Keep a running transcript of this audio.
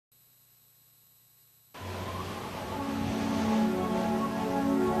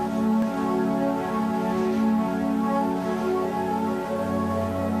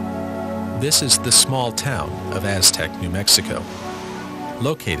This is the small town of Aztec, New Mexico,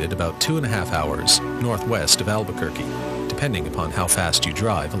 located about 2.5 hours northwest of Albuquerque, depending upon how fast you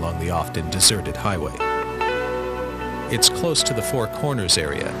drive along the often deserted highway. It's close to the Four Corners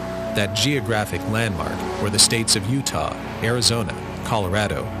area, that geographic landmark where the states of Utah, Arizona,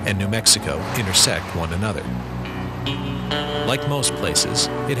 Colorado, and New Mexico intersect one another. Like most places,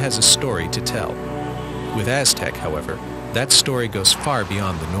 it has a story to tell. With Aztec, however, that story goes far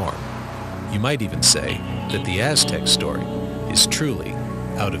beyond the norm. You might even say that the Aztec story is truly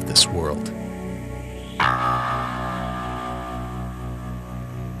out of this world.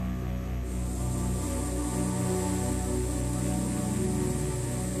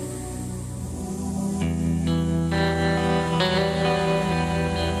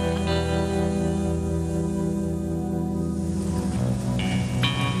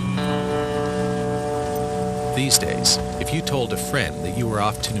 These days, if you told a friend that you were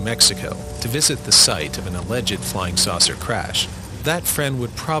off to New Mexico to visit the site of an alleged flying saucer crash, that friend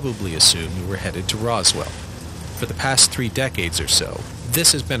would probably assume you were headed to Roswell. For the past 3 decades or so,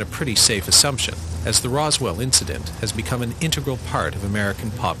 this has been a pretty safe assumption, as the Roswell incident has become an integral part of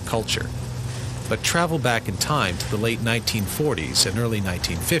American pop culture. But travel back in time to the late 1940s and early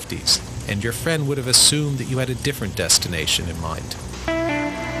 1950s, and your friend would have assumed that you had a different destination in mind.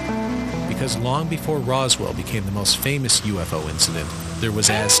 Because long before Roswell became the most famous UFO incident, there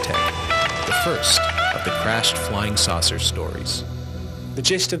was Aztec, the first of the crashed flying saucer stories. The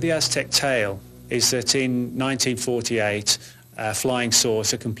gist of the Aztec tale is that in 1948, a flying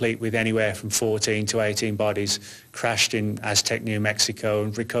saucer complete with anywhere from 14 to 18 bodies crashed in Aztec, New Mexico,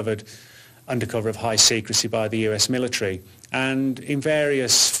 and recovered under cover of high secrecy by the US military. And in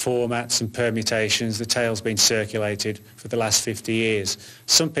various formats and permutations, the tale's been circulated for the last 50 years.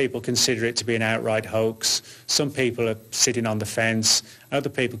 Some people consider it to be an outright hoax. Some people are sitting on the fence. Other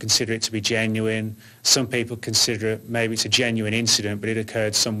people consider it to be genuine. Some people consider it maybe it's a genuine incident, but it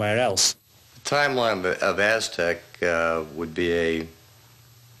occurred somewhere else. The timeline of Aztec would be a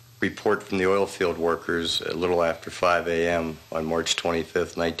report from the oil field workers a little after 5 a.m. on March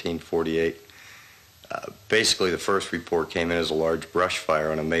 25th, 1948. Basically, the first report came in as a large brush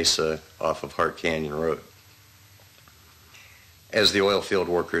fire on a mesa off of Hart Canyon Road. As the oil field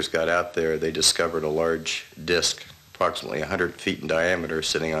workers got out there, they discovered a large disc, approximately 100 feet in diameter,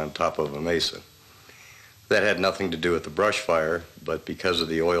 sitting on top of a mesa. That had nothing to do with the brush fire, but because of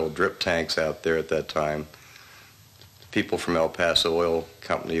the oil drip tanks out there at that time, people from El Paso Oil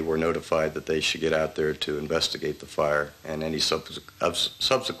Company were notified that they should get out there to investigate the fire and any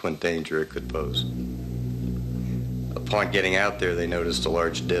subsequent danger it could pose. Upon getting out there, they noticed a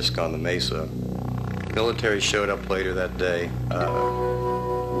large disc on the mesa. Military showed up later that day,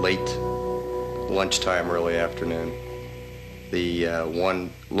 late lunchtime, early afternoon. The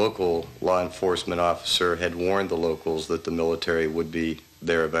one local law enforcement officer had warned the locals that the military would be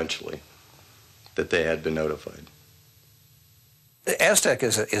there eventually, that they had been notified. Aztec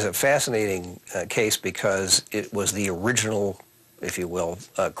is a fascinating case because it was the original, if you will,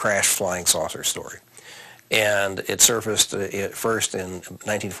 crash flying saucer story. And it surfaced first in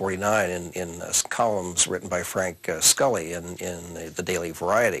 1949 in columns written by Frank Scully in the Daily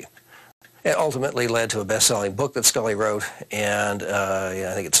Variety. It ultimately led to a best-selling book that Scully wrote, and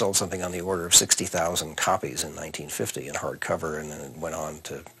I think it sold something on the order of 60,000 copies in 1950 in hardcover, and then it went on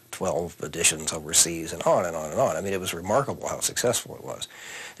to 12 editions overseas, and on and on and on. I mean, it was remarkable how successful it was.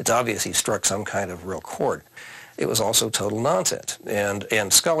 It's obvious he struck some kind of real chord. It was also total nonsense,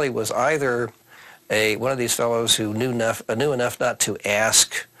 and Scully was either one of these fellows who knew enough not to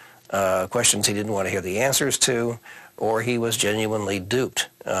ask questions he didn't want to hear the answers to, or he was genuinely duped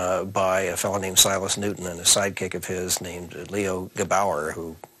by a fellow named Silas Newton and a sidekick of his named Leo Gebauer,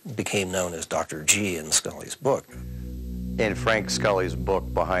 who became known as Dr. G in Scully's book. In Frank Scully's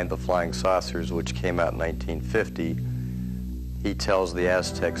book, Behind the Flying Saucers, which came out in 1950, he tells the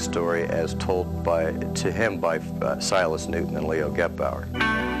Aztec story as told to him by Silas Newton and Leo Gebauer.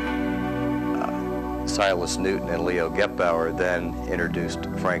 Silas Newton and Leo Gebauer then introduced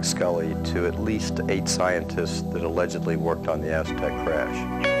Frank Scully to at least 8 scientists that allegedly worked on the Aztec crash.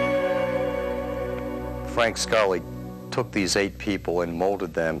 Frank Scully took these 8 people and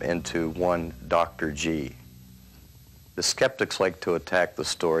molded them into one Dr. G. The skeptics like to attack the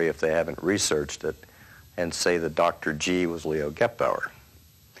story if they haven't researched it and say that Dr. G was Leo Gebauer.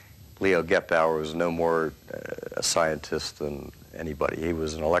 Leo Gebauer was no more a scientist than anybody. He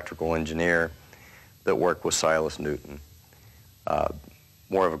was an electrical engineer that worked with Silas Newton.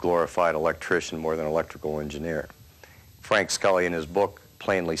 More of a glorified electrician more than electrical engineer. Frank Scully in his book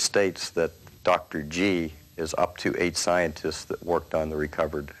plainly states that Dr. G is up to 8 scientists that worked on the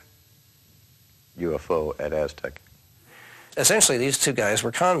recovered UFO at Aztec? Essentially, these two guys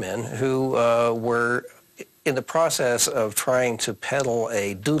were con men who were in the process of trying to peddle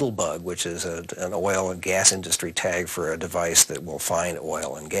a doodle bug, which is an oil and gas industry tag for a device that will find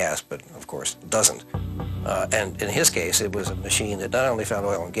oil and gas, but of course doesn't. And in his case, it was a machine that not only found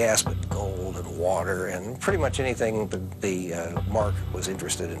oil and gas, but gold and water and pretty much anything the Mark was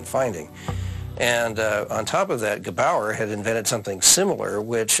interested in finding. And on top of that, Gebauer had invented something similar,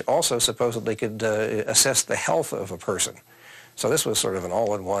 which also supposedly could assess the health of a person. So this was sort of an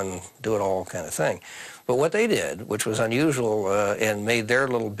all-in-one, do-it-all kind of thing. But what they did, which was unusual and made their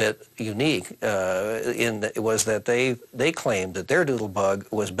little bit unique, was that they claimed that their doodle bug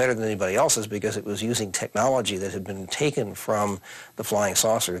was better than anybody else's because it was using technology that had been taken from the flying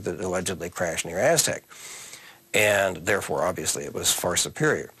saucer that allegedly crashed near Aztec. And therefore, obviously, it was far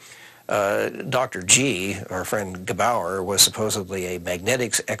superior. Dr. G, our friend Gebauer, was supposedly a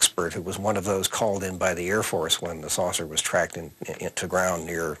magnetics expert who was one of those called in by the Air Force when the saucer was tracked to ground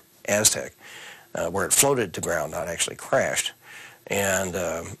near Aztec, where it floated to ground, not actually crashed, and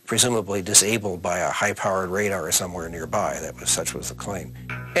presumably disabled by a high-powered radar somewhere nearby. Such was the claim.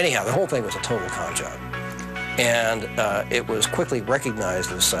 Anyhow, the whole thing was a total con job. And it was quickly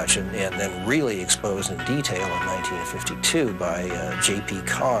recognized as such and then really exposed in detail in 1952 by J.P.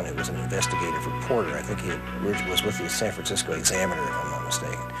 Kahn, who was an investigative reporter. I think he was with the San Francisco Examiner, if I'm not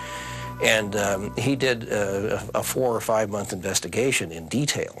mistaken. And he did a 4 or 5 month investigation in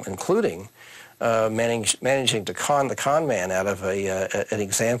detail, including managing to con the con man out of an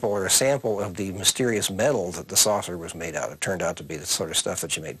example or a sample of the mysterious metal that the saucer was made out of. It turned out to be the sort of stuff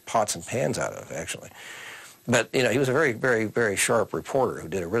that you made pots and pans out of, actually. But, you know, he was a very, very, very sharp reporter who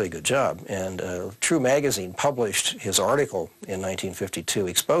did a really good job. And True Magazine published his article in 1952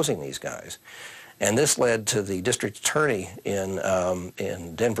 exposing these guys. And this led to the district attorney in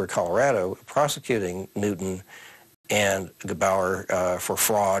Denver, Colorado, prosecuting Newton and Gebauer for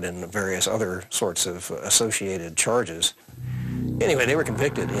fraud and various other sorts of associated charges. Anyway, they were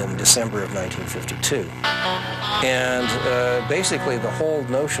convicted in December of 1952. And basically the whole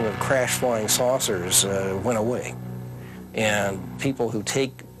notion of crash flying saucers went away. And people who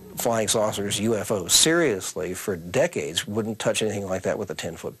take flying saucers, UFOs, seriously for decades wouldn't touch anything like that with a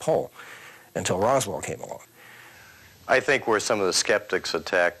 10-foot pole until Roswell came along. I think where some of the skeptics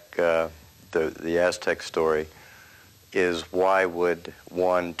attack the Aztec story is why would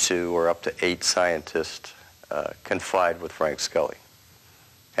 1, 2, or up to 8 scientists confide with Frank Scully?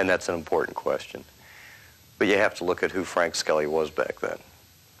 And that's an important question. But you have to look at who Frank Scully was back then.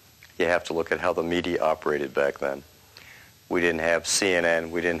 You have to look at how the media operated back then. We didn't have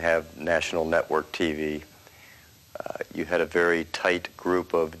CNN. We didn't have national network TV. You had a very tight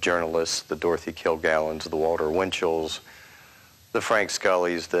group of journalists, the Dorothy Kilgallons, the Walter Winchells, the Frank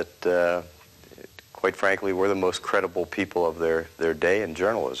Scullys that, quite frankly, were the most credible people of their day in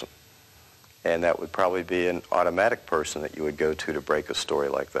journalism. And that would probably be an automatic person that you would go to break a story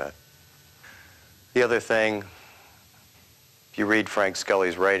like that. The other thing, if you read Frank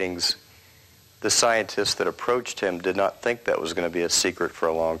Scully's writings, the scientists that approached him did not think that was going to be a secret for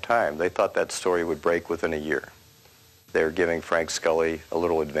a long time. They thought that story would break within a year. They were giving Frank Scully a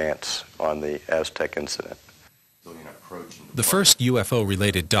little advance on the Aztec incident. The first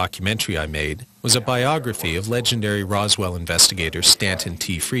UFO-related documentary I made was a biography of legendary Roswell investigator Stanton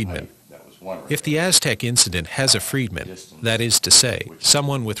T. Friedman. If the Aztec incident has a Friedman, that is to say,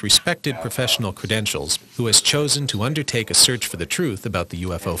 someone with respected professional credentials who has chosen to undertake a search for the truth about the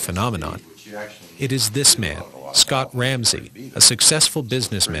UFO phenomenon, it is this man, Scott Ramsey, a successful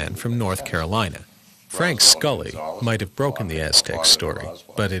businessman from North Carolina. Frank Scully might have broken the Aztec story,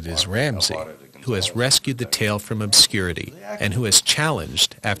 but it is Ramsey who has rescued the tale from obscurity and who has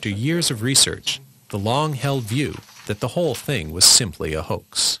challenged, after years of research, the long-held view that the whole thing was simply a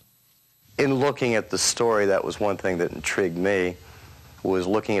hoax. In looking at the story, that was one thing that intrigued me, was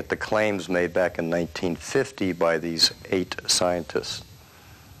looking at the claims made back in 1950 by these 8 scientists.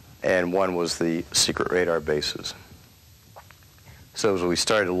 And one was the secret radar bases. So as we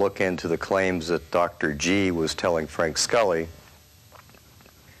started to look into the claims that Dr. G was telling Frank Scully,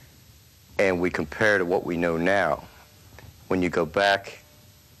 and we compare to what we know now, when you go back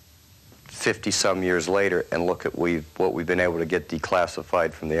 50-some years later and look at what we've been able to get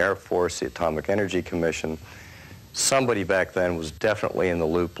declassified from the Air Force, the Atomic Energy Commission, somebody back then was definitely in the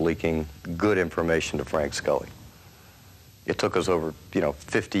loop leaking good information to Frank Scully. It took us over,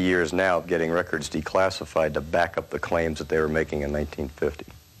 50 years now of getting records declassified to back up the claims that they were making in 1950.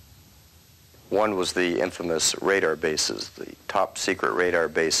 One was the infamous radar bases, the top secret radar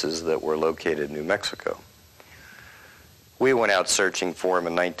bases that were located in New Mexico. We went out searching for them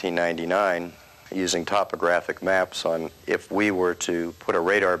in 1999, using topographic maps on if we were to put a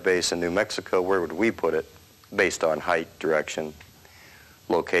radar base in New Mexico, where would we put it based on height, direction,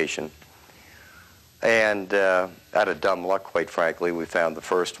 location. And out of dumb luck, quite frankly, we found the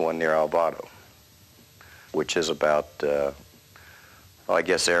first one near Alvarado, which is about, I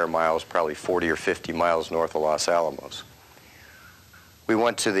guess air miles, probably 40 or 50 miles north of Los Alamos. We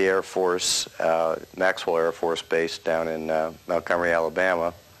went to the Air Force, Maxwell Air Force Base down in Montgomery,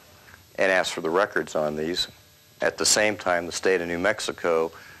 Alabama, and asked for the records on these. At the same time, the state of New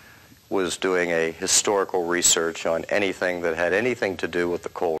Mexico was doing a historical research on anything that had anything to do with the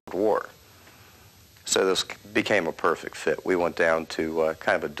Cold War. So this became a perfect fit. We went down to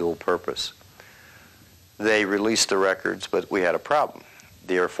kind of a dual purpose. They released the records, but we had a problem.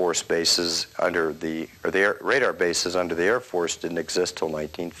 The Air Force bases under the radar bases under the Air Force didn't exist till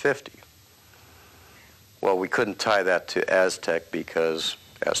 1950. Well, we couldn't tie that to Aztec because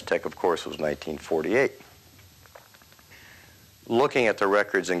Aztec, of course, was 1948. Looking at the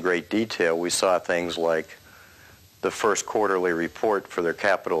records in great detail, we saw things like the first quarterly report for their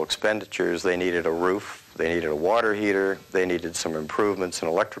capital expenditures. They needed a roof, they needed a water heater, they needed some improvements in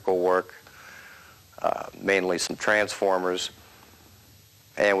electrical work, mainly some transformers.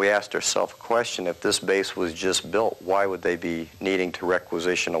 And we asked ourselves a question: if this base was just built, why would they be needing to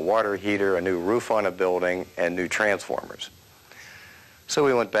requisition a water heater, a new roof on a building, and new transformers? So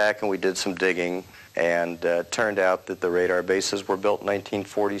we went back and we did some digging, and turned out that the radar bases were built in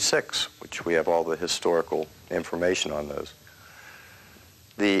 1946, which we have all the historical information on those.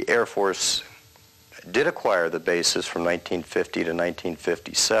 The Air Force did acquire the bases from 1950 to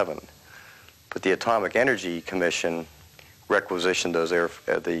 1957, but the Atomic Energy Commission requisitioned those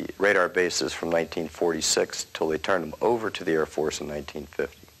the radar bases from 1946 till they turned them over to the Air Force in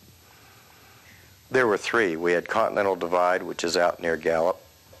 1950. There were three. We had Continental Divide, which is out near Gallup,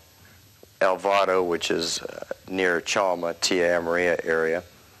 Alvarado, which is near Chalma, Tia Maria area,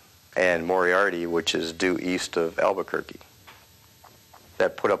 and Moriarty, which is due east of Albuquerque.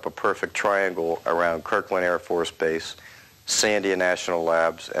 That put up a perfect triangle around Kirkland Air Force Base, Sandia National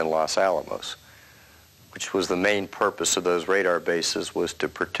Labs, and Los Alamos, which was the main purpose of those radar bases, was to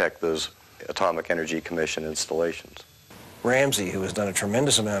protect those Atomic Energy Commission installations. Ramsey, who has done a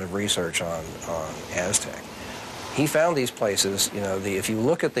tremendous amount of research on Aztec, he found these places. If you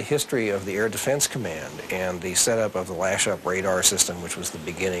look at the history of the Air Defense Command and the setup of the Lash-Up radar system, which was the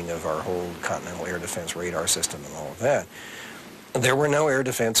beginning of our whole Continental Air Defense radar system and all of that, there were no Air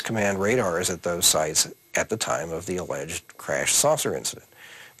Defense Command radars at those sites at the time of the alleged crash saucer incident.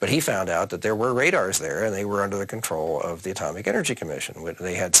 But he found out that there were radars there, and they were under the control of the Atomic Energy Commission.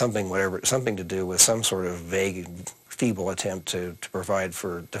 They had something to do with some sort of vague, feeble attempt to provide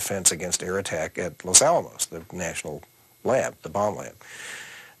for defense against air attack at Los Alamos, the national lab, the bomb lab.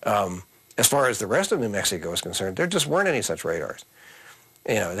 As far as the rest of New Mexico is concerned, there just weren't any such radars.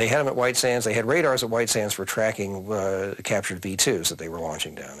 They had them at White Sands. They had radars at White Sands for tracking captured V-2s that they were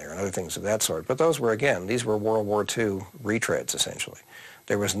launching down there and other things of that sort. But those were, again, these were World War II retreads, essentially.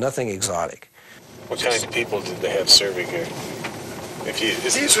 There was nothing exotic. What kind of people did they have serving here?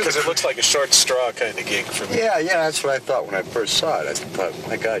 Because it looks like a short straw kind of gig for me. Yeah, that's what I thought when I first saw it. I thought,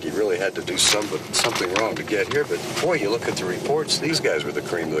 my God, you really had to do something wrong to get here. But boy, you look at the reports, these guys were the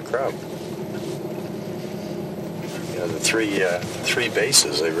cream of the crop. The three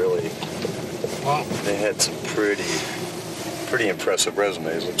bases, they had some pretty impressive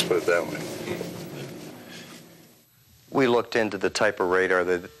resumes, let's put it that way. We looked into the type of radar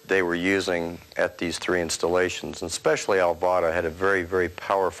that they were using at these three installations, and especially Alvarado had a very, very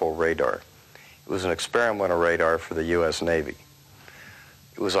powerful radar. It was an experimental radar for the U.S. Navy.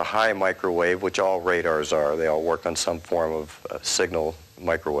 It was a high microwave, which all radars are. They all work on some form of signal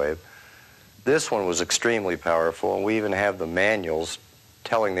microwave. This one was extremely powerful, and we even have the manuals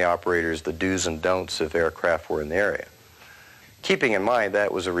telling the operators the do's and don'ts if aircraft were in the area. Keeping in mind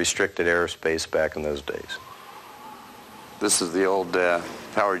that was a restricted airspace back in those days. This is the old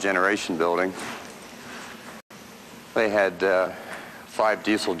power generation building. They had 5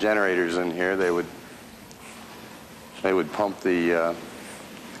 diesel generators in here. They would pump the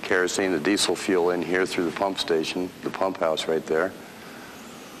kerosene, the diesel fuel in here through the pump station, the pump house right there.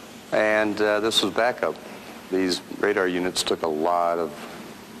 And this was backup. These radar units took a lot of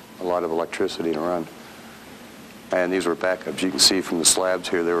electricity to run. And these were backups. You can see from the slabs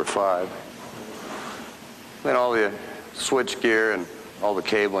here, there were 5. Then all the switch gear and all the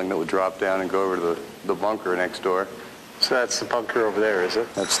cabling that would drop down and go over to the bunker next door. So that's the bunker over there, is it?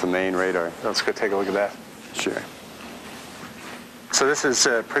 That's the main radar. Let's go take a look at that. Sure. So this is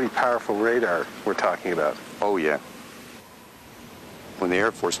a pretty powerful radar we're talking about. Oh, yeah. When the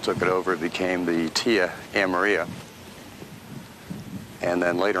Air Force took it over, it became the Tia Amaria. And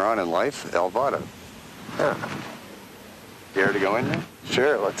then later on in life, El Vado. Yeah. You care to go in there?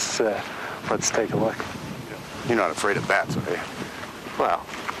 Sure, let's take a look. You're not afraid of bats, are you? Well,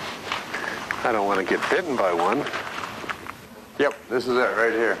 I don't want to get bitten by one. Yep, this is it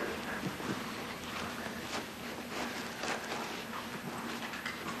right here.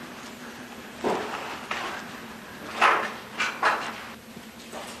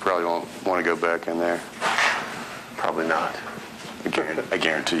 Probably won't want to go back in there. Probably not. I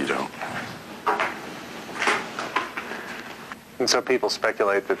guarantee you don't. And so people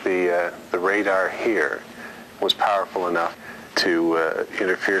speculate that the radar here was powerful enough to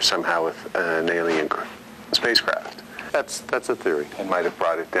interfere somehow with an alien spacecraft. That's a theory. And might have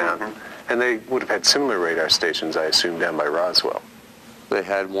brought it down. Mm-hmm. And they would have had similar radar stations, I assume, down by Roswell. They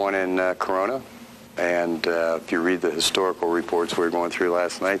had one in Corona, and if you read the historical reports we were going through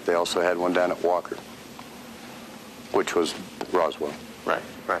last night, they also had one down at Walker, which was Roswell. Right,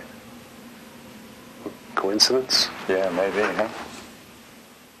 right. Coincidence? Yeah, maybe, huh?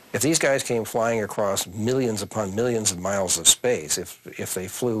 If these guys came flying across millions upon millions of miles of space, if they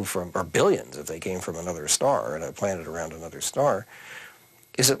flew from, or billions if they came from another star and a planet around another star,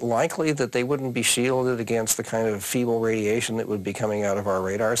 is it likely that they wouldn't be shielded against the kind of feeble radiation that would be coming out of our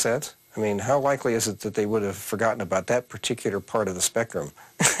radar sets? I mean, how likely is it that they would have forgotten about that particular part of the spectrum?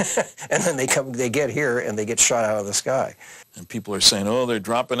 And then they get here and they get shot out of the sky. And people are saying, oh, they're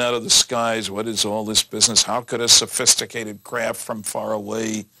dropping out of the skies. What is all this business? How could a sophisticated craft from far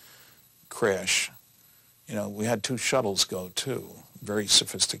away crash? You know, we had 2 shuttles go, too. Very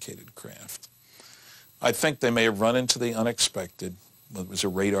sophisticated craft. I think they may have run into the unexpected, whether it was a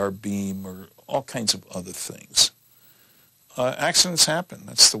radar beam or all kinds of other things. Accidents happen.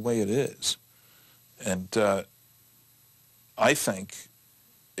 That's the way it is. And I think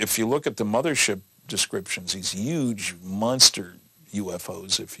if you look at the mothership descriptions, these huge monster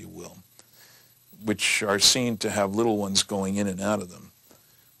UFOs, if you will, which are seen to have little ones going in and out of them,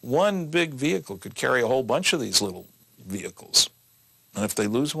 one big vehicle could carry a whole bunch of these little vehicles. And if they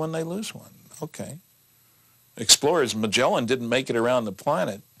lose one, they lose one. Okay. Explorers, Magellan didn't make it around the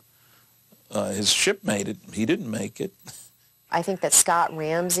planet. His ship made it. He didn't make it. I think that Scott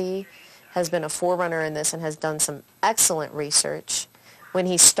Ramsey has been a forerunner in this and has done some excellent research. When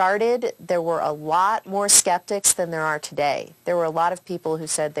he started, there were a lot more skeptics than there are today. There were a lot of people who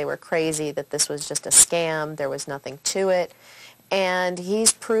said they were crazy, that this was just a scam, there was nothing to it. And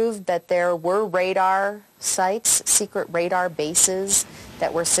he's proved that there were radar sites, secret radar bases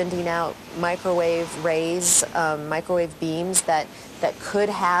that were sending out microwave rays, microwave beams that could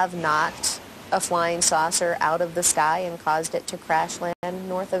have knocked a flying saucer out of the sky and caused it to crash land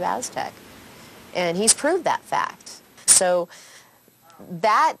north of Aztec. And he's proved that fact. So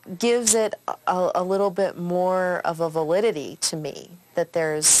that gives it a little bit more of a validity to me, that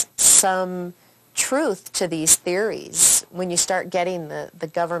there's some truth to these theories when you start getting the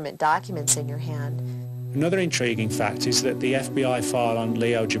government documents in your hand. Another intriguing fact is that the FBI file on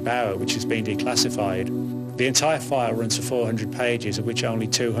Leo Jabauer, which has been declassified, the entire file runs for 400 pages, of which only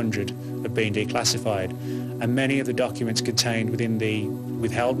 200 have been declassified. And many of the documents contained within the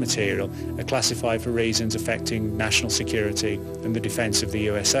withheld material are classified for reasons affecting national security and the defense of the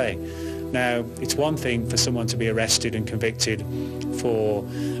USA. Now, it's one thing for someone to be arrested and convicted for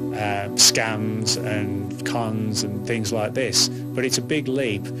scams and cons and things like this, but it's a big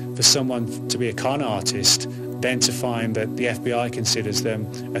leap for someone to be a con artist, then to find that the FBI considers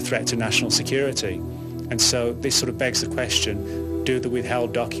them a threat to national security. And so this sort of begs the question, do the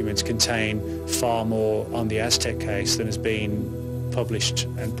withheld documents contain far more on the Aztec case than has been published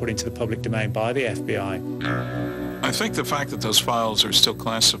and put into the public domain by the FBI? I think the fact that those files are still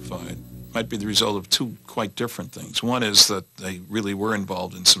classified might be the result of 2 quite different things. One is that they really were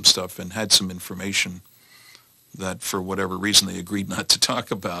involved in some stuff and had some information that for whatever reason they agreed not to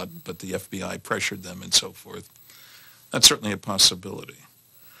talk about, but the FBI pressured them and so forth. That's certainly a possibility.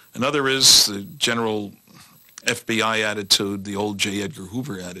 Another is the general FBI attitude, the old J. Edgar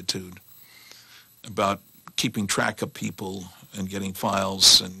Hoover attitude about keeping track of people and getting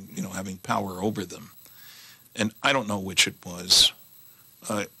files and, you know, having power over them. And I don't know which it was.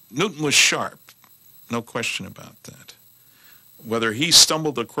 Newton was sharp, no question about that. Whether he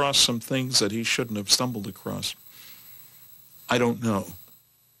stumbled across some things that he shouldn't have stumbled across, I don't know.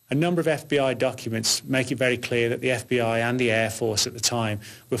 A number of FBI documents make it very clear that the FBI and the Air Force at the time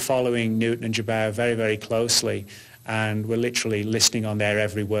were following Newton and Jabauer very, very closely and were literally listening on their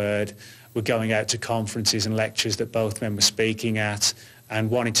every word, were going out to conferences and lectures that both men were speaking at and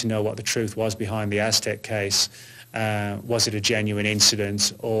wanting to know what the truth was behind the Aztec case. Was it a genuine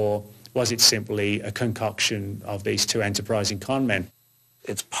incident, or was it simply a concoction of these two enterprising con men?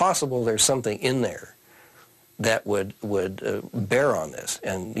 It's possible there's something in there that would bear on this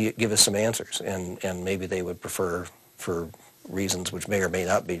and give us some answers, and maybe they would prefer, for reasons which may or may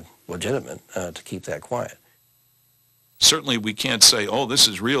not be legitimate, to keep that quiet. Certainly we can't say, oh, this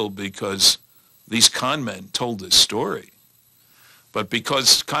is real because these con men told this story. But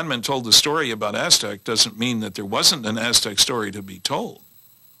because con men told the story about Aztec doesn't mean that there wasn't an Aztec story to be told,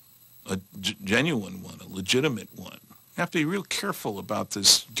 a genuine one, a legitimate one. You have to be real careful about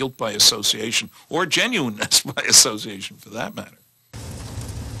this guilt by association, or genuineness by association for that matter.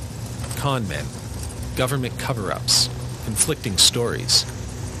 Con men, government cover-ups, conflicting stories.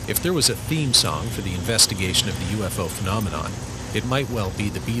 If there was a theme song for the investigation of the UFO phenomenon, it might well be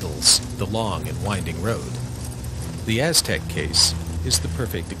the Beatles' The Long and Winding Road. The Aztec case is the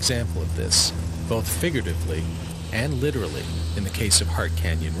perfect example of this, both figuratively and literally in the case of Hart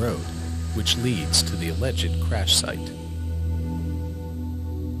Canyon Road, which leads to the alleged crash site.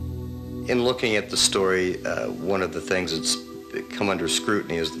 In looking at the story, one of the things that's come under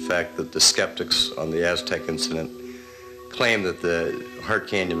scrutiny is the fact that the skeptics on the Aztec incident claim that the Hart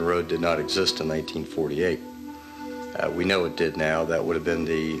Canyon Road did not exist in 1948. We know it did now. That would have been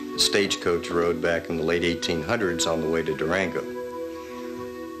the stagecoach road back in the late 1800s on the way to Durango.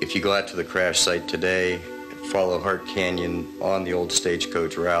 If you go out to the crash site today, follow Hart Canyon on the old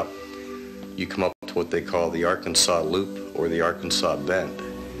stagecoach route, you come up to what they call the Arkansas Loop or the Arkansas Bend.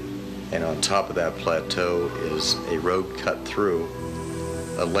 And on top of that plateau is a road cut through,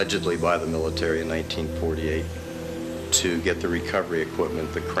 allegedly by the military in 1948, to get the recovery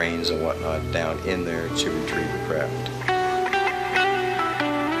equipment, the cranes and whatnot, down in there to retrieve the craft.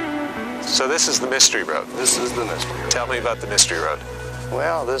 So this is the mystery road. This is the mystery road. Tell me about the mystery road.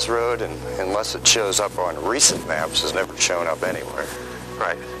 Well, this road, unless it shows up on recent maps, has never shown up anywhere.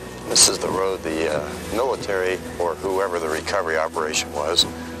 Right. This is the road the military, or whoever the recovery operation was,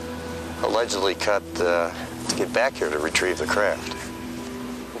 allegedly cut to get back here to retrieve the craft.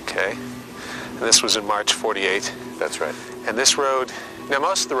 Okay. And this was in March 48. That's right. And this road, now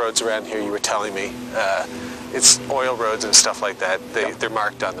most of the roads around here, you were telling me, it's oil roads and stuff like that. They're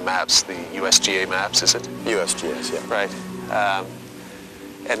marked on the maps, the USGA maps, is it? USGS, yeah. Right.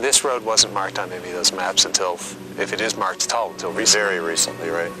 And this road wasn't marked on any of those maps until, if it is marked at all, until recently. Very recently,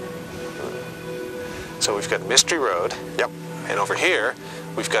 right. So we've got a mystery road. Yep. And over here,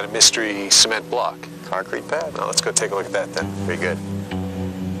 we've got a mystery cement block. Concrete pad. Now let's go take a look at that then. Very good.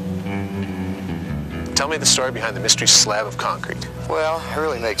 Tell me the story behind the mystery slab of concrete. Well, it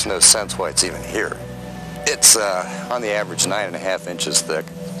really makes no sense why it's even here. It's on the average 9.5 inches thick.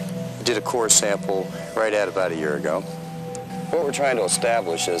 We did a core sample right at about a year ago. What we're trying to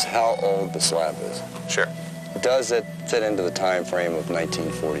establish is how old the slab is. Sure. Does it fit into the time frame of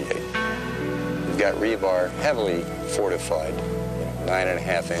 1948? We've got rebar heavily fortified,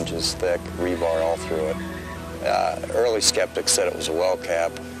 9.5 inches thick, rebar all through it. Early skeptics said it was a well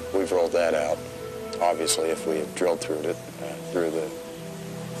cap. We've rolled that out. Obviously, if we had drilled through it, through the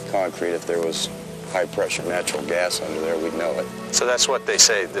concrete, if there was high-pressure natural gas under there, we'd know it. So that's what they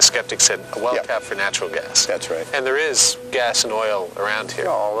say. The skeptics said a well cap for natural gas. That's right. And there is gas and oil around here.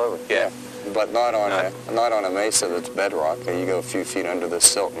 Yeah, all over. Yeah. But not on a mesa that's bedrock. You go a few feet under the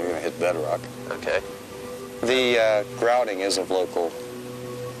silt and you're going to hit bedrock. Okay. The grouting is of local,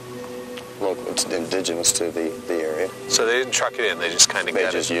 it's indigenous to the area. So they didn't truck it in, they just kind of got it.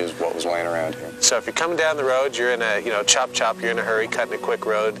 They just used what was laying around here. So if you're coming down the road, you're in a, chop, you're in a hurry, cutting a quick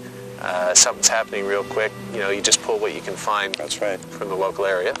road, something's happening real quick, you just pull what you can find. That's right. From the local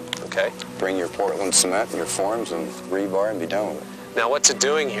area, okay? Bring your Portland cement and your forms and rebar and be done with it. Now what's it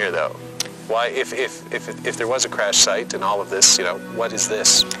doing here though? Why, if there was a crash site and all of this, what is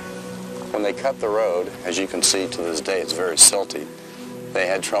this? When they cut the road, as you can see to this day, it's very silty. They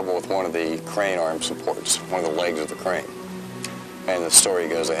had trouble with one of the crane arm supports, one of the legs of the crane. And the story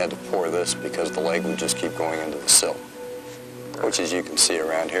goes they had to pour this because the leg would just keep going into the silt, which, as you can see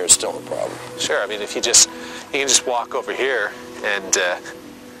around here, is still a problem. Sure. I mean, if you can just walk over here and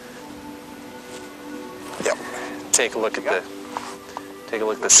take a look at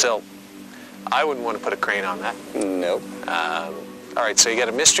the silt. I wouldn't want to put a crane on that. Nope. All right. So you got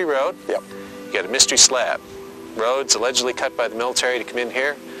a mystery road. Yep. You got a mystery slab. Roads allegedly cut by the military to come in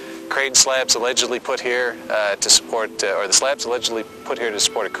here. Crane slabs allegedly put here to support, or the slabs allegedly put here to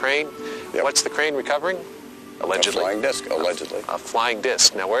support a crane. Yep. What's the crane recovering? Allegedly. A flying disc, allegedly. A flying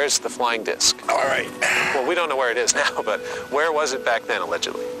disc. Now, where's the flying disc? All right. Well, we don't know where it is now, but where was it back then,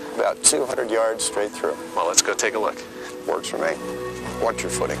 allegedly? About 200 yards straight through. Well, let's go take a look. Works for me. Watch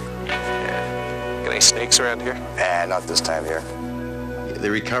your footing. Yeah. any snakes around here? Not this time here.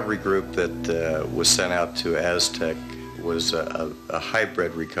 The recovery group that was sent out to Aztec was a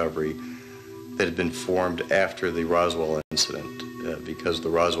hybrid recovery that had been formed after the Roswell incident because the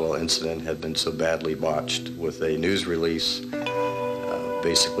Roswell incident had been so badly botched with a news release,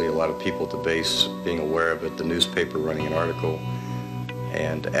 basically a lot of people at the base being aware of it, the newspaper running an article,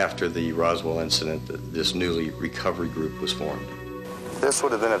 and after the Roswell incident, this newly recovery group was formed. This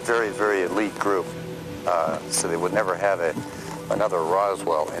would have been a very, very elite group, so they would never have another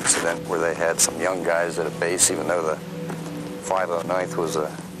Roswell incident where they had some young guys at a base, even though the 509th was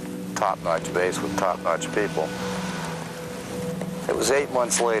a top-notch base with top-notch people. It was 8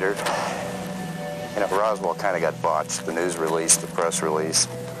 months later, Roswell kind of got botched, the news release, the press release.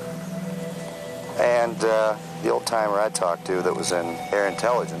 And the old-timer I talked to that was in Air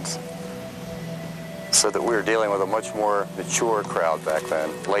Intelligence said that we were dealing with a much more mature crowd back then,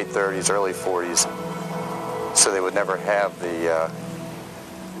 late 30s, early 40s. So they would never have the...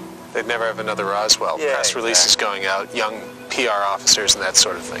 They'd never have another Roswell. Yeah, Press releases going out, young PR officers and that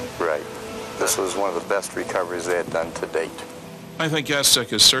sort of thing. Right. This was one of the best recoveries they had done to date. I think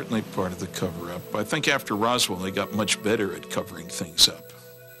Aztec is certainly part of the cover-up. I think after Roswell, they got much better at covering things up,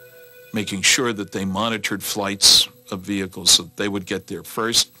 making sure that they monitored flights of vehicles so that they would get there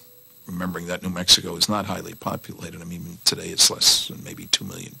first, remembering that New Mexico is not highly populated. I mean, today it's less than maybe 2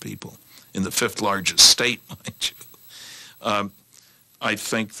 million people in the fifth largest state, mind you. I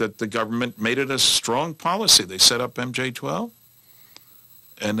think that the government made it a strong policy. They set up MJ-12,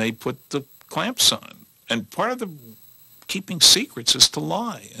 and they put the clamps on. And part of the keeping secrets is to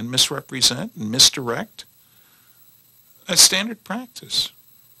lie and misrepresent and misdirect. That's standard practice.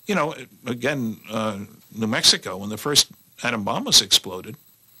 Again, New Mexico, when the first atom bomb was exploded,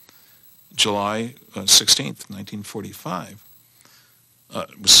 July 16th, 1945,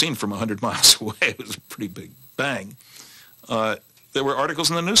 it was seen from 100 miles away. It was a pretty big bang. There were articles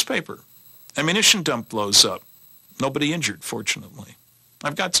in the newspaper. Ammunition dump blows up. Nobody injured, fortunately.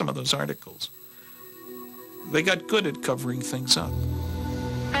 I've got some of those articles. They got good at covering things up.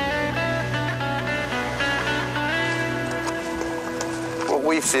 What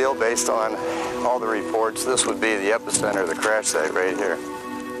we feel, based on all the reports, this would be the epicenter of the crash site right here.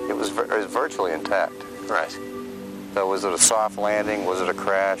 It was virtually intact. Right. So was it a soft landing? Was it a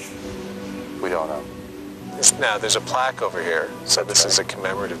crash? We don't know. Now, there's a plaque over here. So this is a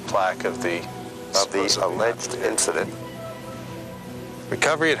commemorative plaque of the alleged incident.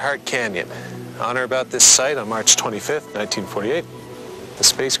 Recovery at Hart Canyon. On or about this site on March 25th, 1948, the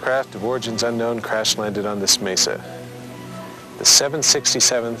spacecraft of origins unknown crash-landed on this mesa. The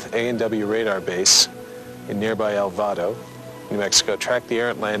 767th A&W radar base in nearby El Vado, New Mexico, tracked the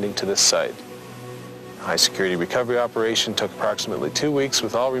errant landing to this site. A high-security recovery operation took approximately 2 weeks,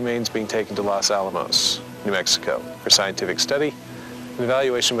 with all remains being taken to Los Alamos, New Mexico, for scientific study and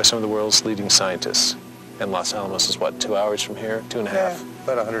evaluation by some of the world's leading scientists. And Los Alamos is what, 2 hours from here? 2.5? Yeah,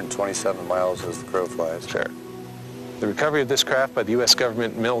 about 127 miles as the crow flies. Sure. The recovery of this craft by the U.S.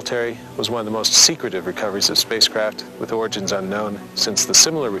 government and military was one of the most secretive recoveries of spacecraft with origins unknown since the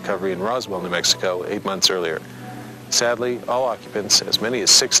similar recovery in Roswell, New Mexico, 8 months earlier. Sadly, all occupants, as many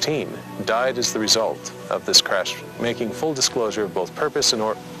as 16, died as the result of this crash, making full disclosure of both purpose and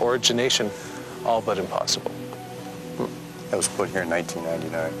origination all but impossible. That was put here in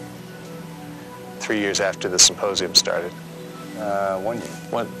 1999. 3 years after the symposium started. 1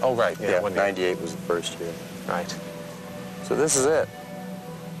 year. Oh, right. Yeah, 1 year. 98 was the first year. Right. So this is it.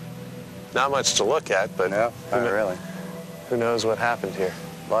 Not much to look at, but No, not really. Who knows what happened here?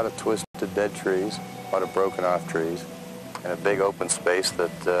 A lot of twisted dead trees, a lot of broken off trees, and a big open space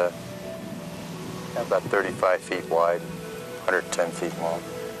that about 35 feet wide, 110 feet long.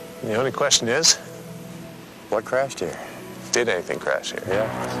 The only question is, What crashed here? did anything crash here? Yeah.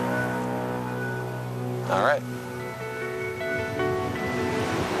 All right.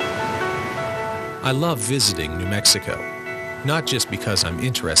 I love visiting New Mexico, not just because I'm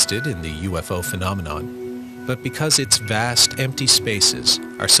interested in the UFO phenomenon, but because its vast, empty spaces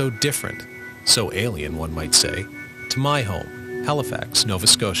are so different, so alien, one might say, to my home, Halifax, Nova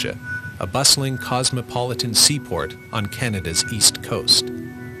Scotia, a bustling cosmopolitan seaport on Canada's east coast.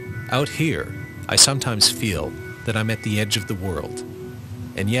 Out here, I sometimes feel that I'm at the edge of the world.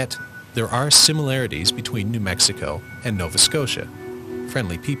 And yet, there are similarities between New Mexico and Nova Scotia.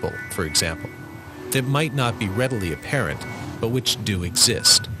 Friendly people, for example, that might not be readily apparent, but which do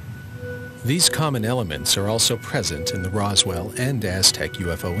exist. These common elements are also present in the Roswell and Aztec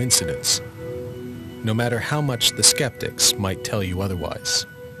UFO incidents, no matter how much the skeptics might tell you otherwise.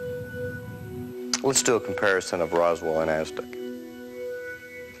 Let's do a comparison of Roswell and Aztec.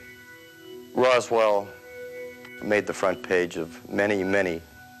 Roswell made the front page of many, many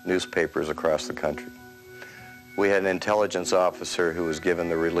newspapers across the country. We had an intelligence officer who was given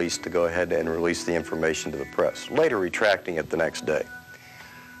the release to go ahead and release the information to the press, later retracting it the next day.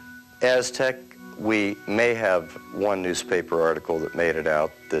 Aztec, we may have one newspaper article that made it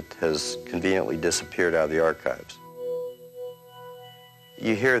out that has conveniently disappeared out of the archives.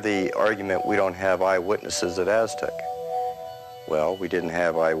 You hear the argument, we don't have eyewitnesses at Aztec. Well, we didn't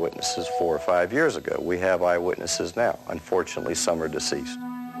have eyewitnesses 4 or 5 years ago. We have eyewitnesses now. Unfortunately, some are deceased.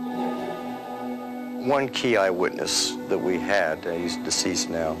 One key eyewitness that we had, he's deceased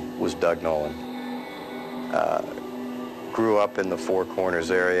now, was Doug Nolan. Grew up in the Four Corners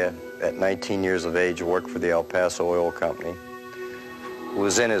area. At 19 years of age, worked for the El Paso Oil Company.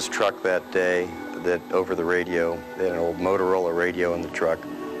 Was in his truck that day, that over the radio, they had an old Motorola radio in the truck,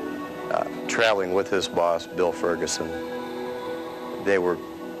 traveling with his boss, Bill Ferguson. They were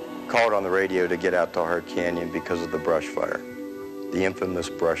called on the radio to get out to Hart Canyon because of the brush fire, the infamous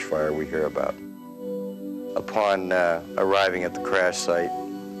brush fire we hear about. Upon arriving at the crash site,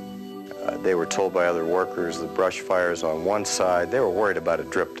 they were told by other workers the brush fire is on one side. They were worried about a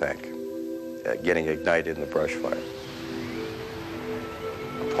drip tank getting ignited in the brush fire.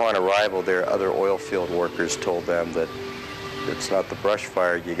 Upon arrival there, other oil field workers told them that it's not the brush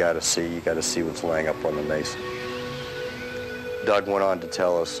fire you got to see what's laying up on the mesa. Doug went on to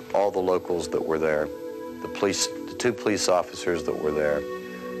tell us all the locals that were there, the 2 police officers that were there,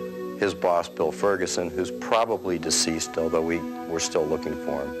 his boss, Bill Ferguson, who's probably deceased, although we're still looking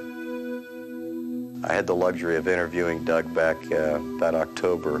for him. I had the luxury of interviewing Doug back about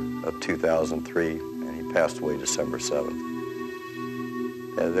October of 2003, and he passed away December 7th.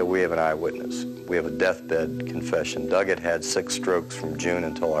 That we have an eyewitness. We have a deathbed confession. Doug had had 6 strokes from June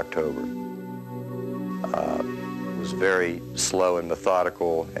until October. Was very slow and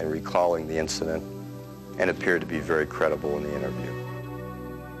methodical in recalling the incident and appeared to be very credible in the interview.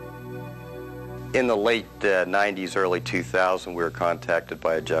 In the late 90s, early 2000, we were contacted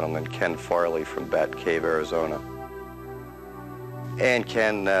by a gentleman, Ken Farley from Bat Cave, Arizona. And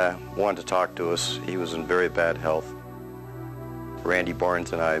Ken wanted to talk to us. He was in very bad health. Randy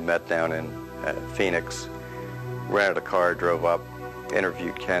Barnes and I met down in Phoenix, rented a car, drove up,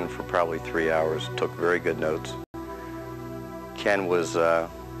 interviewed Ken for probably 3 hours, took very good notes. Ken was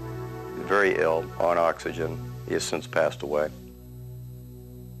very ill, on oxygen. He has since passed away.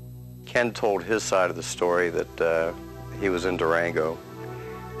 Ken told his side of the story that he was in Durango,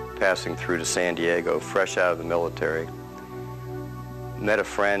 passing through to San Diego, fresh out of the military. Met a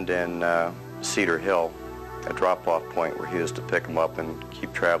friend in Cedar Hill, a drop-off point where he was to pick him up and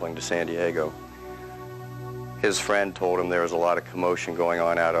keep traveling to San Diego. His friend told him there was a lot of commotion going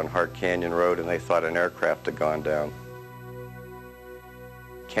on out on Hart Canyon Road and they thought an aircraft had gone down.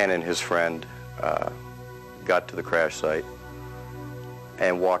 Ken and his friend got to the crash site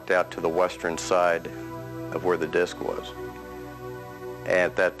and walked out to the western side of where the disc was. And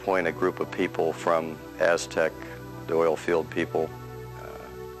at that point, a group of people from Aztec, the oil field people,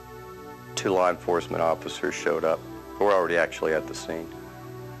 2 law enforcement officers showed up, who were already actually at the scene.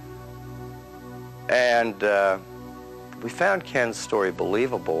 And we found Ken's story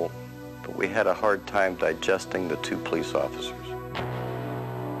believable, but we had a hard time digesting the 2 police officers.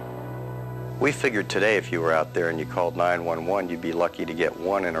 We figured today if you were out there and you called 911, you'd be lucky to get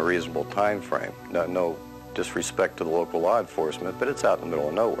one in a reasonable time frame. No disrespect to the local law enforcement, but it's out in the middle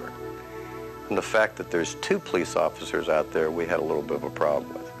of nowhere. And the fact that there's 2 police officers out there, we had a little bit of a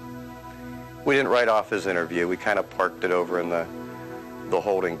problem with. We didn't write off his interview. We kind of parked it over in the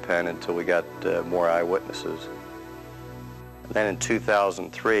holding pen until we got more eyewitnesses. And then in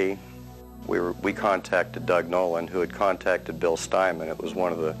 2003, we contacted Doug Nolan, who had contacted Bill Steinman. It was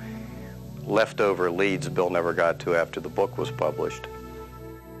one of the leftover leads Bill never got to after the book was published.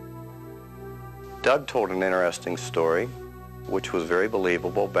 Doug told an interesting story, which was very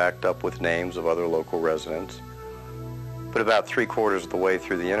believable, backed up with names of other local residents. But about 3/4 of the way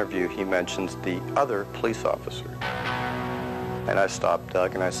through the interview, he mentions the other police officer. And I stopped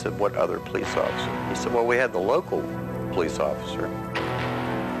Doug and I said, "What other police officer?" He said, "Well, we had the local police officer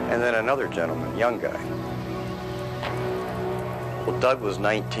and then another gentleman, young guy." Well, Doug was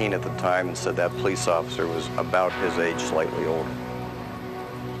 19 at the time and said that police officer was about his age, slightly older.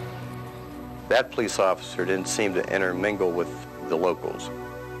 That police officer didn't seem to intermingle with the locals.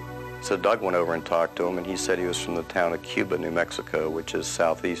 So Doug went over and talked to him, and he said he was from the town of Cuba, New Mexico, which is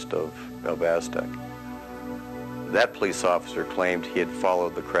southeast of Aztec. That police officer claimed he had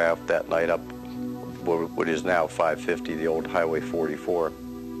followed the craft that night up what is now 550, the old Highway 44.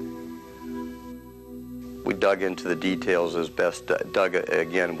 We dug into the details as best. Doug,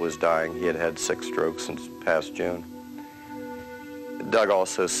 again, was dying. He had had 6 strokes since past June. Doug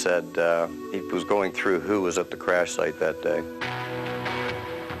also said he was going through who was at the crash site that day.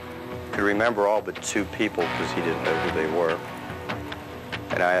 Could remember all but 2 people because he didn't know who they were.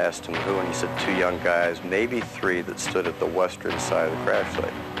 And I asked him who, and he said 2 young guys, maybe 3 that stood at the western side of the crash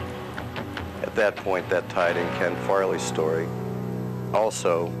site. At that point, that tied in Ken Farley's story,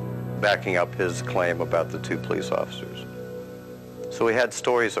 also backing up his claim about the 2 police officers. So we had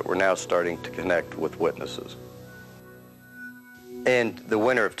stories that were now starting to connect with witnesses. In the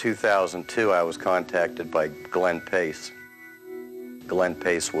winter of 2002, I was contacted by Glenn Pace. Glenn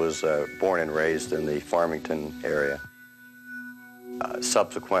Pace was born and raised in the Farmington area.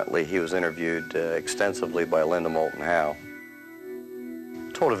 Subsequently, he was interviewed extensively by Linda Moulton Howe.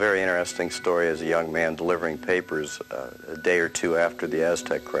 Told a very interesting story as a young man delivering papers a day or 2 after the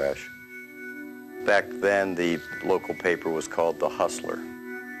Aztec crash. Back then, the local paper was called The Hustler.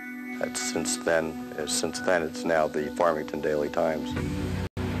 Since then, it's now the Farmington Daily Times.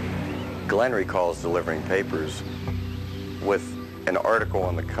 Glenn recalls delivering papers with an article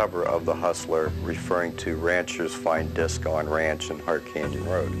on the cover of The Hustler referring to ranchers find disc on ranch in Hart Canyon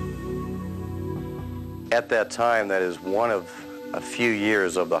Road. At that time, that is one of a few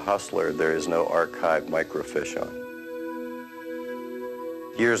years of The Hustler there is no archived microfiche on.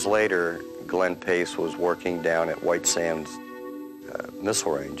 Years later, Glenn Pace was working down at White Sands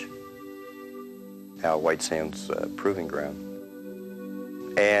Missile Range, now White Sands Proving Ground,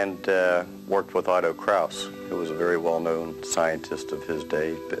 and worked with Otto Kraus, who was a very well-known scientist of his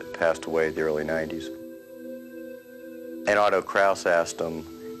day, passed away in the early 90s. And Otto Kraus asked him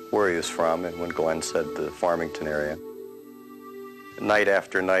where he was from, and when Glenn said the Farmington area, night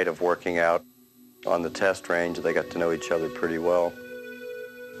after night of working out on the test range, they got to know each other pretty well.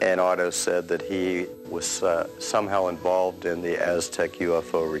 And Otto said that he was somehow involved in the Aztec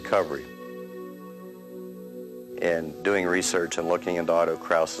UFO recovery. And doing research and looking into Otto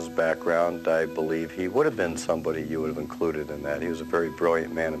Kraus's background, I believe he would have been somebody you would have included in that. He was a very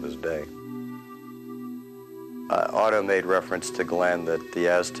brilliant man of his day. Otto made reference to Glenn that the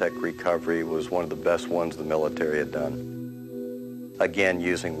Aztec recovery was one of the best ones the military had done. Again,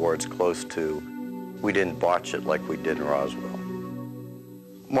 using words close to, we didn't botch it like we did in Roswell.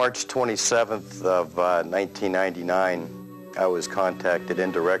 March 27th of 1999, I was contacted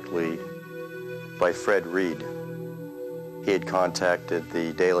indirectly by Fred Reed. He had contacted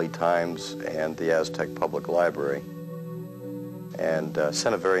the Daily Times and the Aztec Public Library and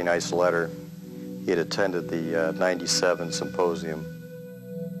sent a very nice letter. He had attended the 97 symposium.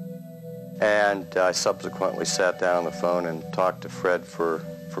 And I subsequently sat down on the phone and talked to Fred for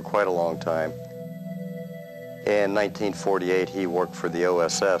quite a long time. In 1948, he worked for the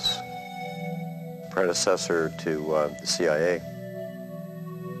OSS, predecessor to the CIA.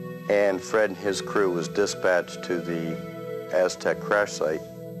 And Fred and his crew was dispatched to the Aztec crash site.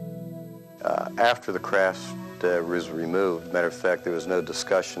 After the crash was removed, matter of fact, there was no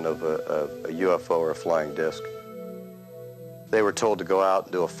discussion of a UFO or a flying disc. They were told to go out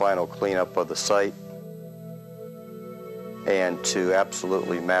and do a final cleanup of the site and to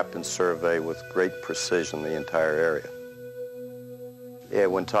absolutely map and survey with great precision the entire area. Yeah,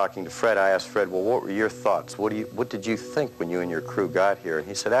 when talking to Fred, I asked Fred, well, what were your thoughts? What did you think when you and your crew got here? And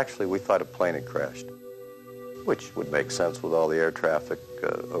he said, actually, we thought a plane had crashed, which would make sense with all the air traffic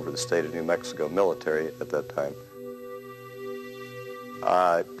over the state of New Mexico military at that time.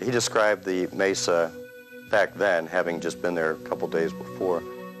 He described the mesa back then, having just been there a couple days before,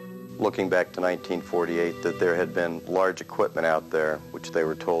 looking back to 1948, that there had been large equipment out there, which they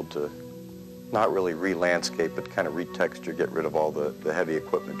were told to not really re-landscape, but kind of retexture, get rid of all the heavy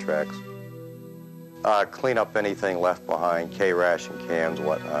equipment tracks. Clean up anything left behind, K-ration cans,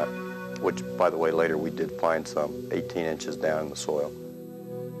 whatnot, which, by the way, later we did find some 18 inches down in the soil.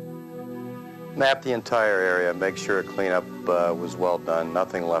 Map the entire area, make sure a cleanup was well done,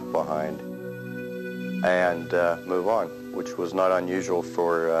 nothing left behind, and move on, which was not unusual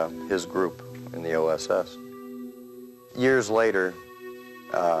for his group in the OSS. Years later,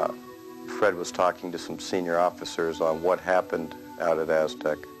 Fred was talking to some senior officers on what happened out at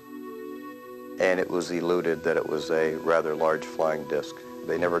Aztec, and it was eluded that it was a rather large flying disc.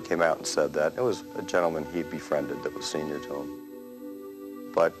 They never came out and said that. It was a gentleman he befriended that was senior to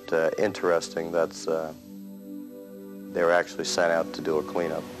him. But interesting, that's they were actually sent out to do a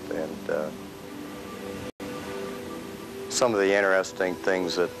cleanup. And some of the interesting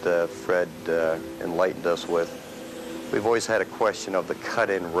things that Fred enlightened us with, we've always had a question of the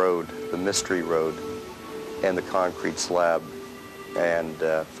cut-in road, the mystery road, and the concrete slab And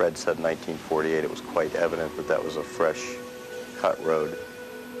Fred said in 1948 it was quite evident that that was a fresh cut road.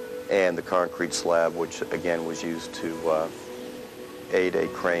 And the concrete slab, which again was used to aid a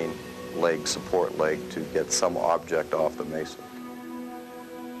crane leg, support leg, to get some object off the mesa.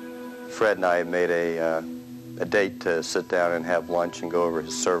 Fred and I made a date to sit down and have lunch and go over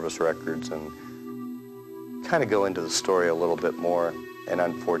his service records and kind of go into the story a little bit more. And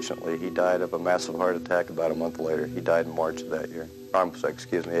unfortunately, he died of a massive heart attack about a month later. He died in March of that year.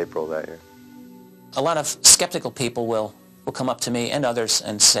 April of that year. A lot of skeptical people will come up to me and others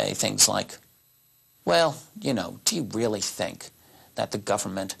and say things like, well, you know, do you really think that the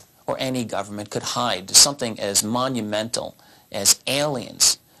government or any government could hide something as monumental as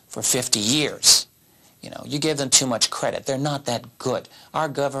aliens for 50 years? You know, you give them too much credit. They're not that good. Our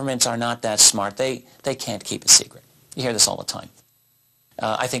governments are not that smart. They can't keep a secret. You hear this all the time.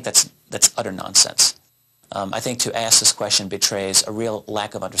 I think that's utter nonsense. I think to ask this question betrays a real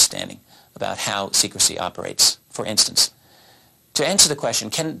lack of understanding about how secrecy operates. For instance, to answer the question,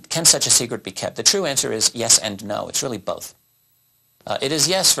 can such a secret be kept? The true answer is yes and no. It's really both. It is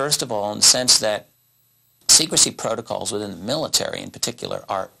yes, first of all, in the sense that secrecy protocols within the military in particular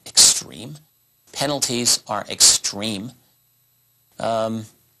are extreme. Penalties are extreme.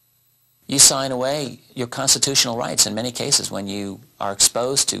 You sign away your constitutional rights in many cases when you are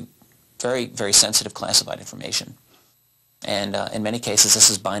exposed to very, very sensitive classified information. And in many cases, this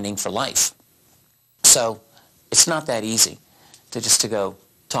is binding for life. So it's not that easy to go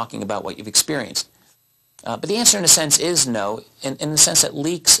talking about what you've experienced. But the answer, in a sense, is no, in the sense that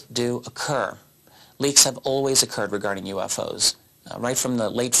leaks do occur. Leaks have always occurred regarding UFOs, right from the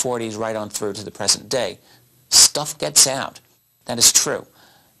late 40s right on through to the present day. Stuff gets out. That is true.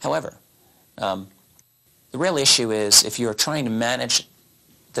 However, the real issue is if you're trying to manage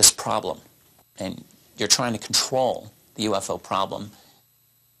this problem and you're trying to control the UFO problem,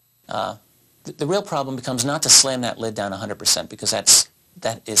 the real problem becomes not to slam that lid down 100% because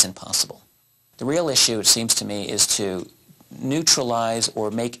that is impossible. The real issue, it seems to me, is to neutralize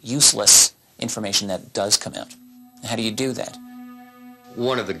or make useless information that does come out. How do you do that?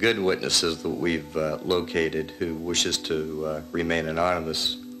 One of the good witnesses that we've located who wishes to remain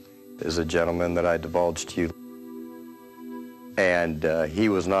anonymous is a gentleman that I divulged to you. And he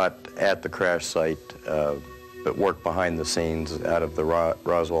was not at the crash site, but worked behind the scenes out of the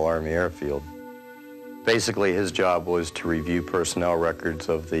Roswell Army Airfield. Basically, his job was to review personnel records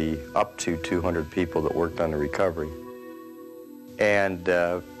of the up to 200 people that worked on the recovery and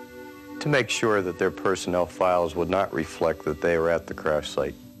to make sure that their personnel files would not reflect that they were at the crash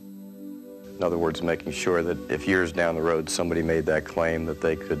site. In other words, making sure that if years down the road somebody made that claim that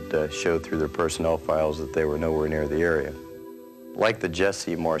they could show through their personnel files that they were nowhere near the area. Like the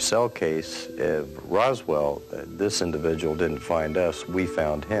Jesse Marcel case of Roswell, this individual didn't find us, we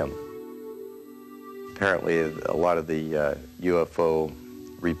found him. Apparently, a lot of the UFO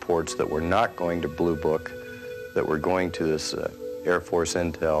reports that were not going to Blue Book, that were going to this Air Force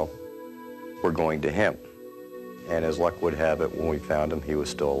intel, were going to him. And as luck would have it, when we found him, he was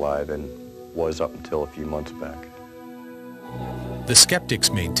still alive and was up until a few months back. The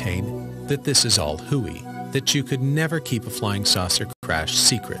skeptics maintain that this is all hooey, that you could never keep a flying saucer crash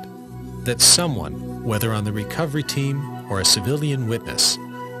secret, that someone, whether on the recovery team or a civilian witness,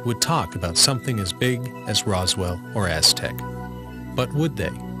 would talk about something as big as Roswell or Aztec. But would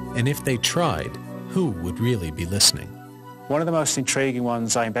they? And if they tried, who would really be listening? One of the most intriguing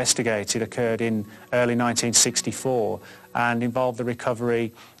ones I investigated occurred in early 1964 and involved the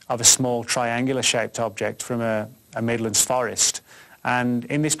recovery of a small triangular-shaped object from a Midlands forest. And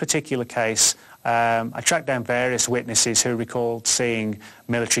in this particular case, I tracked down various witnesses who recalled seeing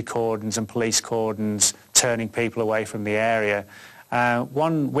military cordons and police cordons turning people away from the area.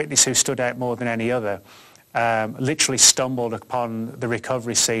 One witness who stood out more than any other literally stumbled upon the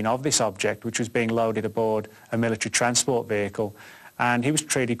recovery scene of this object, which was being loaded aboard a military transport vehicle. And he was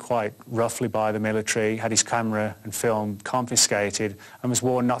treated quite roughly by the military, had his camera and film confiscated, and was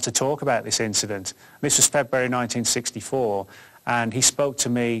warned not to talk about this incident. This was February 1964, and he spoke to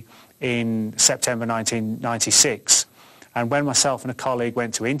me in September 1996. And when myself and a colleague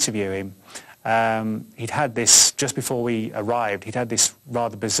went to interview him, he'd had this, just before we arrived, he'd had this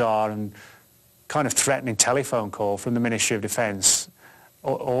rather bizarre and kind of threatening telephone call from the Ministry of Defence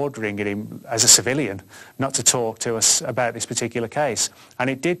ordering him, as a civilian, not to talk to us about this particular case.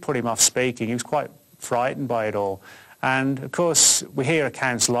 And it did put him off speaking. He was quite frightened by it all. And, of course, we hear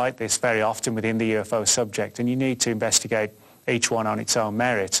accounts like this very often within the UFO subject, and you need to investigate each one on its own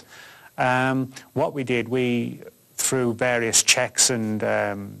merit. What we did, through various checks and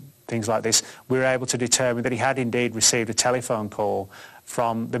things like this, we were able to determine that he had indeed received a telephone call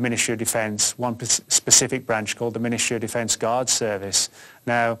from the Ministry of Defence, one specific branch called the Ministry of Defence Guard Service.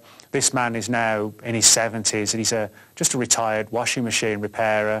 Now, this man is now in his 70s, and he's just a retired washing machine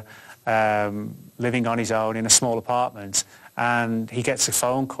repairer, living on his own in a small apartment, and he gets a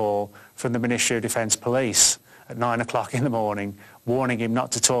phone call from the Ministry of Defence Police at 9 o'clock in the morning, warning him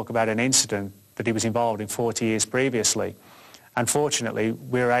not to talk about an incident that he was involved in 40 years previously. Unfortunately,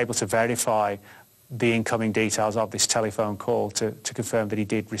 we were able to verify the incoming details of this telephone call to confirm that he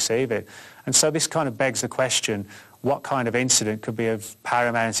did receive it. And so this kind of begs the question, what kind of incident could be of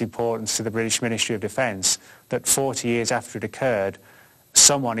paramount importance to the British Ministry of Defence that 40 years after it occurred,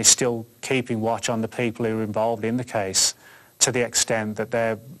 someone is still keeping watch on the people who are involved in the case, to the extent that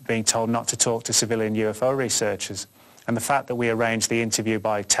they're being told not to talk to civilian UFO researchers. And the fact that we arranged the interview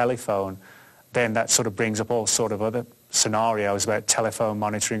by telephone, then that sort of brings up all sort of other scenarios about telephone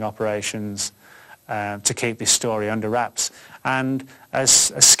monitoring operations to keep this story under wraps. And as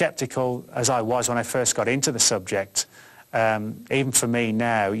sceptical as I was when I first got into the subject, even for me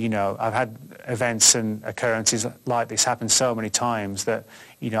now, you know, I've had events and occurrences like this happen so many times that,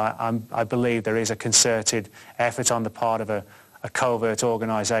 you know, I believe there is a concerted effort on the part of a covert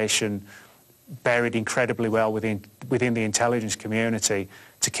organisation buried incredibly well within the intelligence community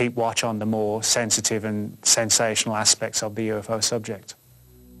to keep watch on the more sensitive and sensational aspects of the UFO subject.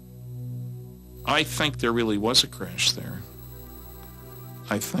 I think there really was a crash there.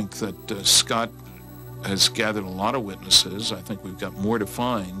 I think that Scott has gathered a lot of witnesses. I think we've got more to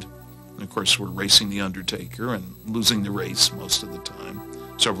find. And of course, we're racing the undertaker and losing the race most of the time.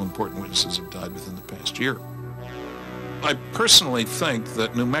 Several important witnesses have died within the past year. I personally think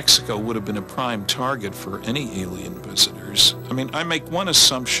that New Mexico would have been a prime target for any alien visitors. I mean, I make one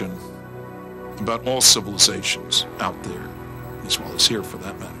assumption about all civilizations out there, as well as here for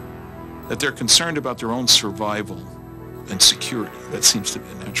that matter, that they're concerned about their own survival and security. That seems to be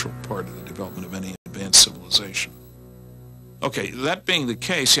a natural part of the development of any advanced civilization. Okay, that being the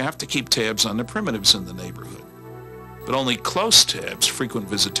case, you have to keep tabs on the primitives in the neighborhood. But only close tabs, frequent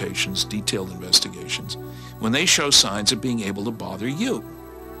visitations, detailed investigations, when they show signs of being able to bother you.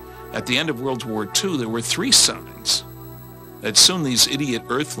 At the end of World War II, there were 3 signs that soon these idiot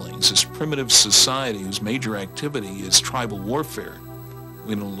earthlings, this primitive society whose major activity is tribal warfare,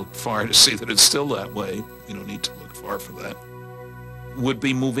 we don't look far to see that it's still that way, you don't need to look far for that, would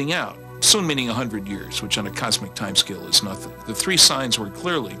be moving out, soon meaning 100 years, which on a cosmic timescale is nothing. The 3 signs were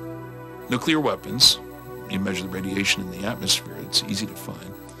clearly nuclear weapons. You measure the radiation in the atmosphere, it's easy to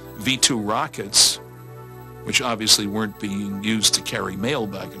find. V-2 rockets, which obviously weren't being used to carry mail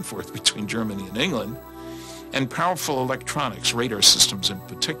back and forth between Germany and England, and powerful electronics, radar systems in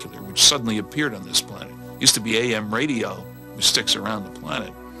particular, which suddenly appeared on this planet. Used to be AM radio, which sticks around the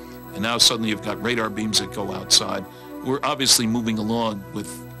planet, and now suddenly you've got radar beams that go outside. We're obviously moving along with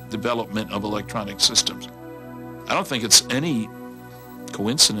development of electronic systems. I don't think it's any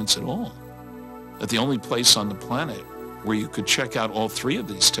coincidence at all that the only place on the planet where you could check out all 3 of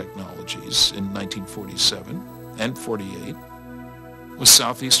these technologies in 1947 and 48 was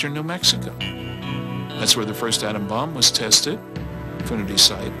southeastern New Mexico. That's where the first atom bomb was tested, Trinity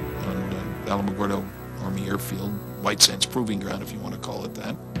Site on Alamogordo Army Airfield, White Sands Proving Ground, if you want to call it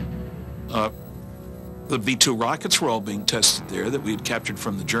that. The V-2 rockets were all being tested there that we had captured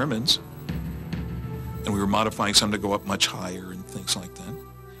from the Germans, and we were modifying some to go up much higher and things like that.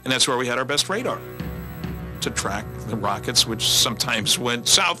 And that's where we had our best radar to track the rockets, which sometimes went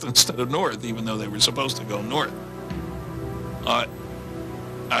south instead of north, even though they were supposed to go north.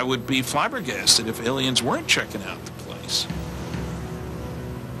 I would be flabbergasted if aliens weren't checking out the place.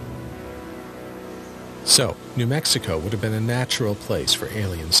 So, New Mexico would have been a natural place for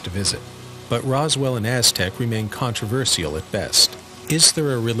aliens to visit. But Roswell and Aztec remain controversial at best. Is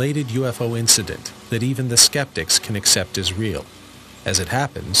there a related UFO incident that even the skeptics can accept as real? As it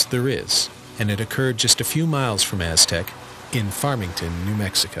happens, there is, and it occurred just a few miles from Aztec in Farmington, New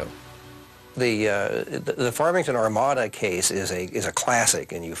Mexico. The Farmington Armada case is a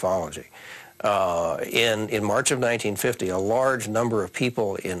classic in ufology. In March of 1950, a large number of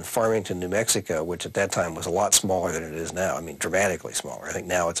people in Farmington, New Mexico, which at that time was a lot smaller than it is now, I mean dramatically smaller. I think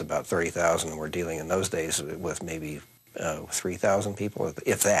now it's about 30,000, and we're dealing in those days with maybe 3,000 people,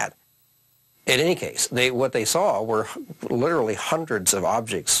 if that. In any case, what they saw were literally hundreds of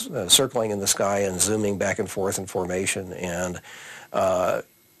objects circling in the sky and zooming back and forth in formation, and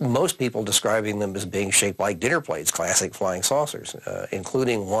most people describing them as being shaped like dinner plates, classic flying saucers,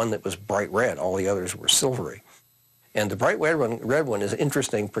 including one that was bright red. All the others were silvery. And the bright red one is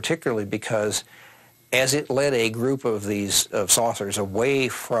interesting, particularly because as it led a group of these saucers away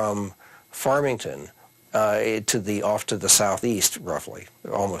from Farmington off to the southeast, roughly,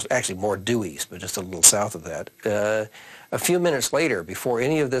 almost, actually more due east, but just a little south of that. A few minutes later, before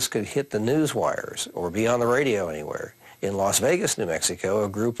any of this could hit the news wires or be on the radio anywhere, in Las Vegas, New Mexico, a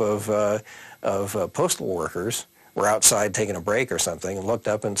group of postal workers were outside taking a break or something and looked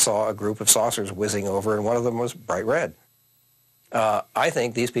up and saw a group of saucers whizzing over, and one of them was bright red. I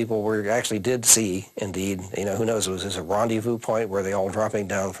think these people actually did see, indeed, who knows, was this a rendezvous point? Were they all dropping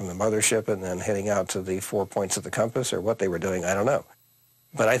down from the mothership and then heading out to the 4 points of the compass, or what they were doing? I don't know.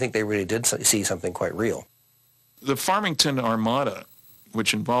 But I think they really did see something quite real. The Farmington Armada,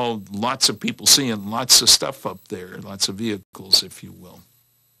 which involved lots of people seeing lots of stuff up there, lots of vehicles, if you will.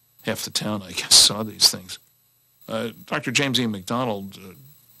 Half the town, I guess, saw these things. Dr. James E. McDonald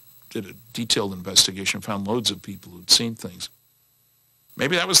did a detailed investigation, found loads of people who'd seen things.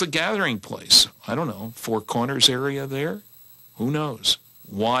 Maybe that was the gathering place. I don't know, Four Corners area there? Who knows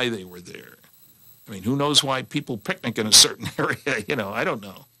why they were there? I mean, who knows why people picnic in a certain area? I don't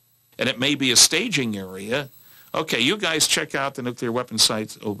know. And it may be a staging area. Okay, you guys check out the nuclear weapon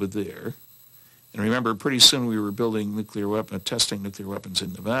sites over there. And remember, pretty soon we were building testing nuclear weapons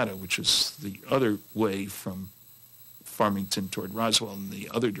in Nevada, which is the other way from Farmington toward Roswell in the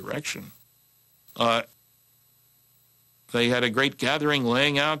other direction. They had a great gathering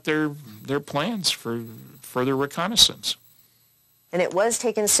laying out their plans for further reconnaissance. And it was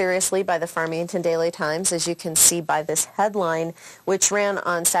taken seriously by the Farmington Daily Times, as you can see by this headline, which ran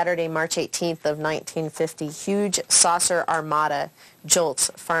on Saturday, March 18th of 1950. Huge saucer armada jolts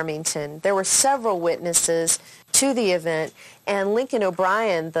Farmington. There were several witnesses to the event, and Lincoln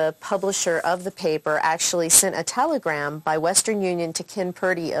O'Brien, the publisher of the paper, actually sent a telegram by Western Union to Ken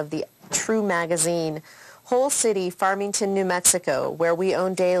Purdy of the True magazine. Whole city, Farmington, New Mexico, where we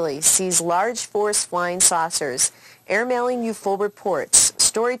own daily, sees large forest flying saucers. Airmailing you full reports.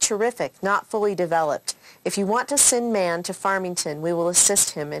 Story terrific, not fully developed. If you want to send man to Farmington, we will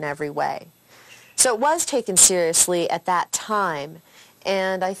assist him in every way. So it was taken seriously at that time,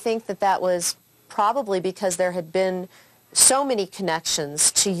 and I think that was probably because there had been so many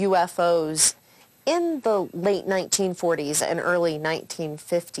connections to UFOs in the late 1940s and early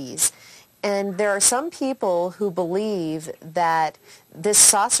 1950s. And there are some people who believe that this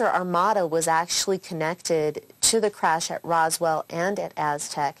saucer armada was actually connected to the crash at Roswell and at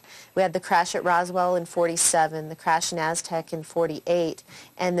Aztec. We had the crash at Roswell in 47, the crash in Aztec in 48,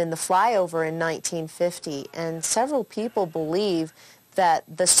 and then the flyover in 1950. And several people believe that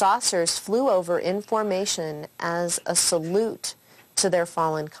the saucers flew over in formation as a salute to their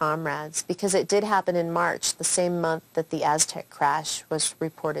fallen comrades, because it did happen in March, the same month that the Aztec crash was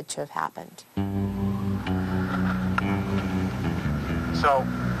reported to have happened. So,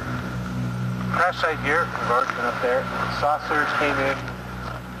 crash site here, we've already been up there. Saucers came in.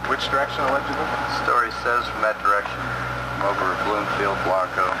 Which direction allegedly? The story says from that direction, from over Bloomfield,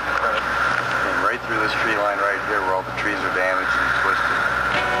 Blanco, Right. came right through this tree line right here where all the trees are damaged and twisted.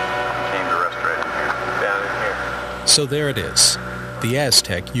 And came to rest right in here. Down in here. So there it is, the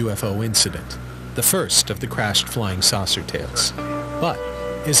Aztec UFO incident, the first of the crashed flying saucer tales. But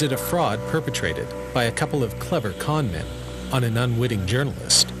is it a fraud perpetrated by a couple of clever con men on an unwitting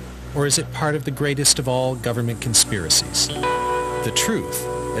journalist? Or is it part of the greatest of all government conspiracies? The truth,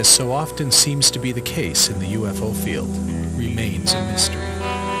 as so often seems to be the case in the UFO field, remains a mystery.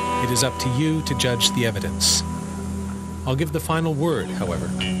 It is up to you to judge the evidence. I'll give the final word, however,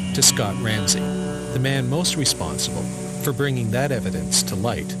 to Scott Ramsey, the man most responsible for bringing that evidence to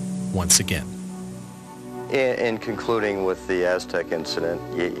light once again. In concluding with the Aztec incident,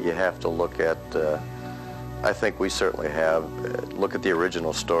 you have to look at, I think we certainly have, look at the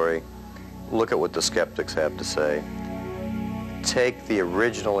original story, look at what the skeptics have to say, take the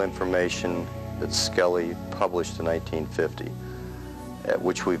original information that Scully published in 1950,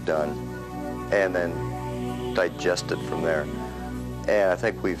 which we've done, and then digest it from there. And I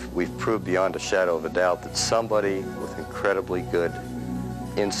think we've proved beyond a shadow of a doubt that somebody with incredibly good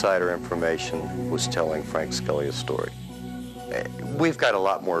insider information was telling Frank Scully a story. We've got a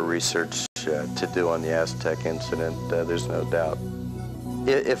lot more research to do on the Aztec incident, there's no doubt.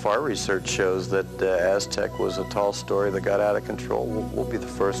 If our research shows that Aztec was a tall story that got out of control, we'll be the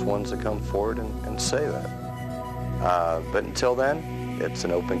first ones to come forward and say that. But until then, it's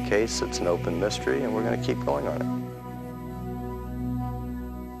an open case, it's an open mystery, and we're going to keep going on it.